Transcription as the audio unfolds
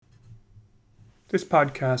This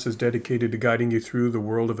podcast is dedicated to guiding you through the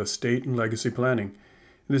world of estate and legacy planning.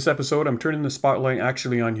 In this episode, I'm turning the spotlight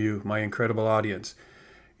actually on you, my incredible audience.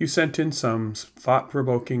 You sent in some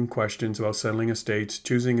thought-provoking questions about settling estates,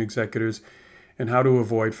 choosing executors, and how to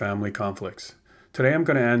avoid family conflicts. Today, I'm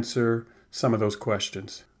going to answer some of those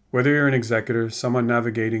questions. Whether you're an executor, someone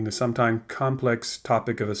navigating the sometimes complex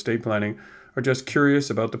topic of estate planning, or just curious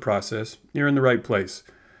about the process, you're in the right place.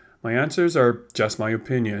 My answers are just my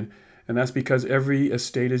opinion, and that's because every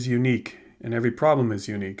estate is unique and every problem is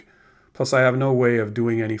unique. Plus, I have no way of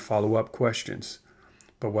doing any follow-up questions.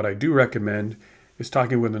 But what I do recommend is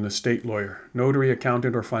talking with an estate lawyer, notary,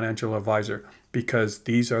 accountant, or financial advisor, because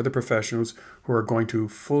these are the professionals who are going to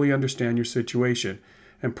fully understand your situation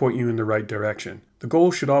and point you in the right direction. The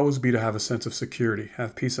goal should always be to have a sense of security,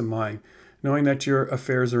 have peace of mind, knowing that your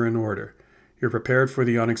affairs are in order. You're prepared for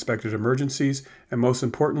the unexpected emergencies, and most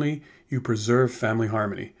importantly, you preserve family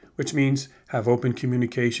harmony, which means have open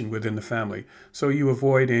communication within the family, so you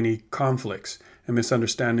avoid any conflicts and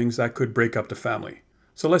misunderstandings that could break up the family.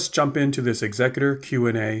 So let's jump into this Executor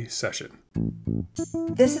Q&A session.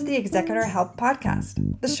 This is the Executor Help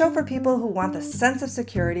Podcast, the show for people who want the sense of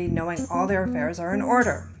security knowing all their affairs are in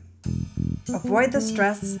order. Avoid the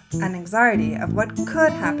stress and anxiety of what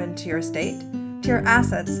could happen to your estate, to your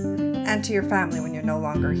assets, and to your family when you're no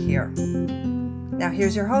longer here. Now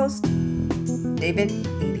here's your host, David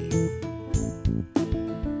Eady.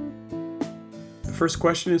 The first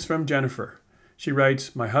question is from Jennifer. She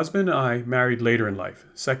writes, "My husband and I married later in life,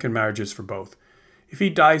 second marriages for both. If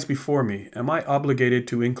he dies before me, am I obligated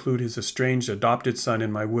to include his estranged adopted son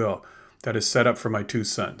in my will that is set up for my two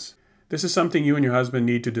sons?" This is something you and your husband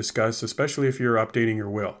need to discuss, especially if you're updating your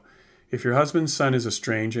will. If your husband's son is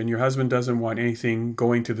estranged and your husband doesn't want anything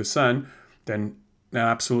going to the son, then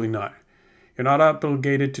absolutely not. You're not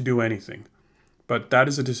obligated to do anything, but that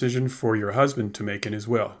is a decision for your husband to make in his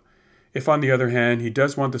will. If, on the other hand, he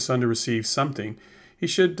does want the son to receive something, he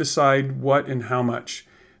should decide what and how much,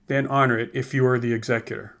 then honor it if you are the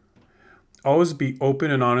executor. Always be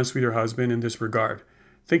open and honest with your husband in this regard.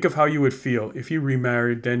 Think of how you would feel if you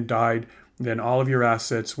remarried, then died, then all of your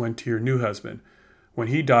assets went to your new husband. When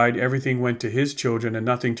he died, everything went to his children and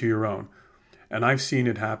nothing to your own. And I've seen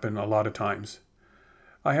it happen a lot of times.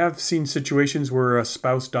 I have seen situations where a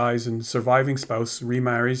spouse dies and surviving spouse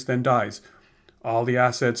remarries, then dies. All the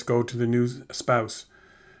assets go to the new spouse.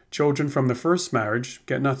 Children from the first marriage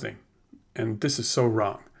get nothing. And this is so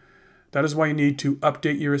wrong. That is why you need to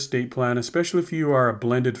update your estate plan, especially if you are a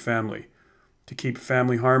blended family. To keep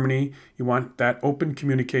family harmony, you want that open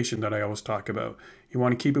communication that I always talk about. You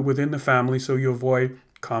want to keep it within the family so you avoid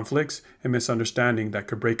conflicts and misunderstanding that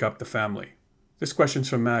could break up the family. This question's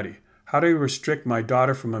from Maddie. How do I restrict my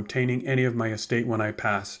daughter from obtaining any of my estate when I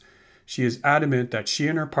pass? She is adamant that she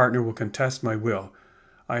and her partner will contest my will.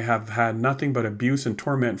 I have had nothing but abuse and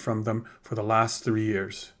torment from them for the last 3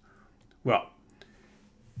 years. Well,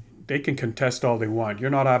 they can contest all they want. You're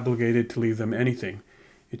not obligated to leave them anything.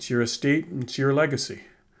 It's your estate and it's your legacy.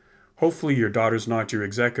 Hopefully your daughter's not your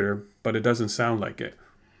executor, but it doesn't sound like it.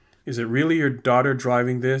 Is it really your daughter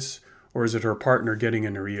driving this, or is it her partner getting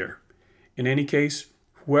in her ear? In any case,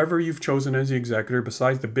 whoever you've chosen as the executor,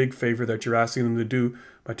 besides the big favor that you're asking them to do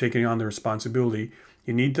by taking on the responsibility,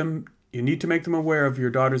 you need to make them aware of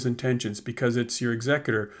your daughter's intentions, because it's your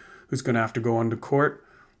executor who's going to have to go into court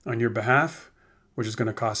on your behalf, which is going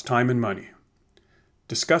to cost time and money.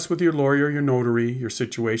 Discuss with your lawyer, your notary, your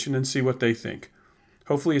situation, and see what they think.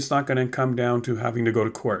 Hopefully it's not going to come down to having to go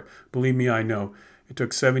to court. Believe me, I know. It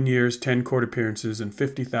took 7 years, 10 court appearances, and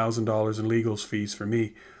 $50,000 in legal fees for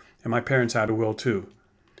me. And my parents had a will too.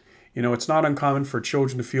 You know, it's not uncommon for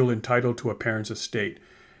children to feel entitled to a parent's estate.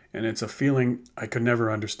 And it's a feeling I could never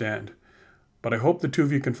understand. But I hope the two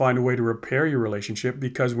of you can find a way to repair your relationship,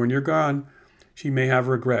 because when you're gone, she may have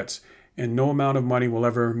regrets. And no amount of money will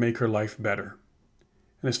ever make her life better.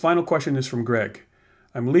 And this final question is from Greg.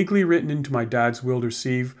 I'm legally written into my dad's will to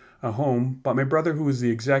receive a home, but my brother, who is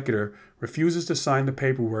the executor, refuses to sign the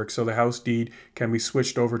paperwork so the house deed can be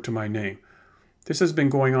switched over to my name. This has been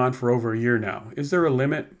going on for over a year now. Is there a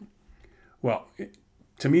limit? Well,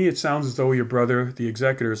 to me it sounds as though your brother, the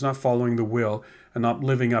executor, is not following the will and not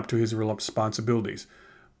living up to his responsibilities.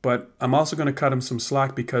 But I'm also going to cut him some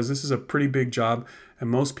slack, because this is a pretty big job and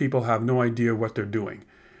most people have no idea what they're doing.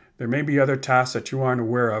 There may be other tasks that you aren't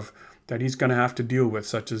aware of that he's going to have to deal with,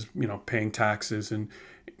 such as, paying taxes and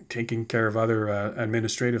taking care of other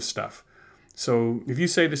administrative stuff. So if you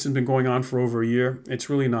say this has been going on for over a year, it's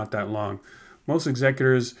really not that long. Most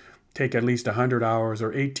executors take at least 100 hours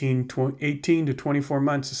or 18 to 24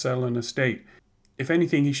 months to settle an estate. If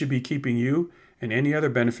anything, he should be keeping you and any other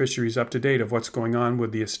beneficiaries up to date of what's going on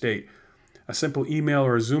with the estate. A simple email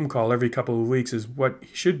or a Zoom call every couple of weeks is what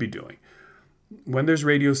he should be doing. When there's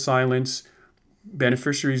radio silence,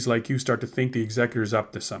 beneficiaries like you start to think the executor's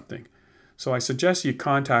up to something. So I suggest you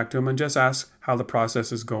contact him and just ask how the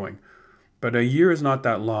process is going. But a year is not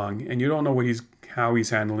that long, and you don't know how he's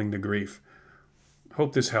handling the grief.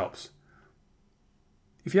 Hope this helps.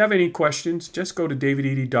 If you have any questions, just go to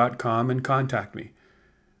davidedey.com and contact me.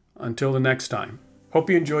 Until the next time, hope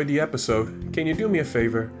you enjoyed the episode. Can you do me a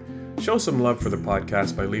favor? Show some love for the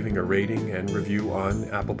podcast by leaving a rating and review on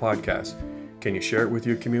Apple Podcasts. Can you share it with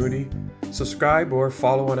your community? Subscribe or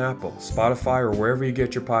follow on Apple, Spotify, or wherever you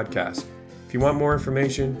get your podcasts. If you want more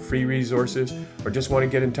information, free resources, or just want to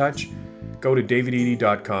get in touch, go to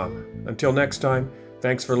davidedey.com. Until next time,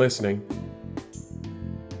 thanks for listening.